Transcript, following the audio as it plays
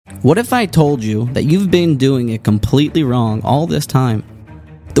What if I told you that you've been doing it completely wrong all this time?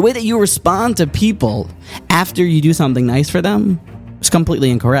 The way that you respond to people after you do something nice for them is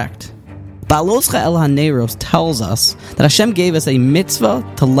completely incorrect. Ba'aloscha el haneros tells us that Hashem gave us a mitzvah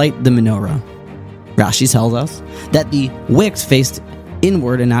to light the menorah. Rashi tells us that the wicks faced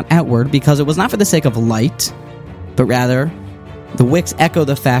inward and not outward because it was not for the sake of light, but rather the wicks echo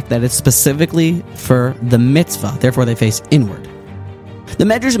the fact that it's specifically for the mitzvah, therefore they face inward. The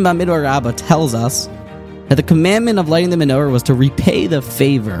Medrash in Bamidbar Rabbah tells us that the commandment of lighting the menorah was to repay the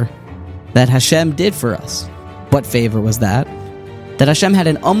favor that Hashem did for us. What favor was that? That Hashem had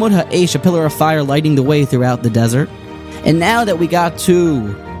an Amud Ha'esh, a pillar of fire, lighting the way throughout the desert. And now that we got to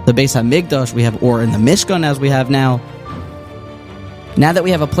the Beis HaMikdash, or in the Mishkan as we have now that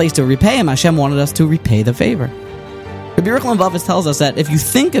we have a place to repay Him, Hashem wanted us to repay the favor. Rabbi Yerucham Bavitz tells us that if you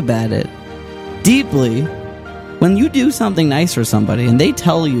think about it deeply, when you do something nice for somebody and they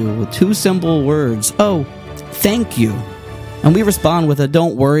tell you with two simple words, oh, thank you, and we respond with a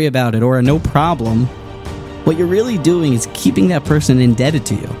don't worry about it or a no problem, what you're really doing is keeping that person indebted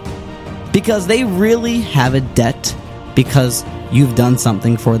to you. Because they really have a debt because you've done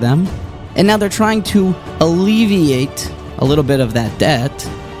something for them. And now they're trying to alleviate a little bit of that debt.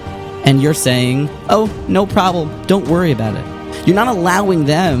 And you're saying, oh, no problem, don't worry about it. You're not allowing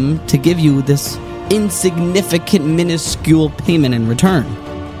them to give you this insignificant, minuscule payment in return.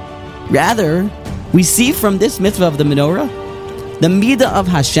 Rather, we see from this mitzvah of the menorah, the midah of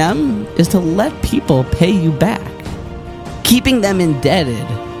Hashem is to let people pay you back. Keeping them indebted,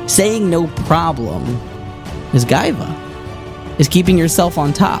 saying no problem, is gaiva, is keeping yourself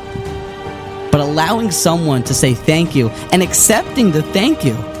on top. But allowing someone to say thank you and accepting the thank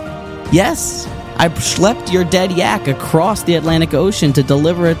you. Yes, I schlepped your dead yak across the Atlantic Ocean to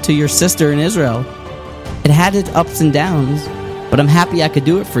deliver it to your sister in Israel. It had its ups and downs, but I'm happy I could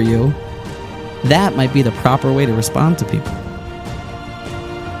do it for you. That might be the proper way to respond to people.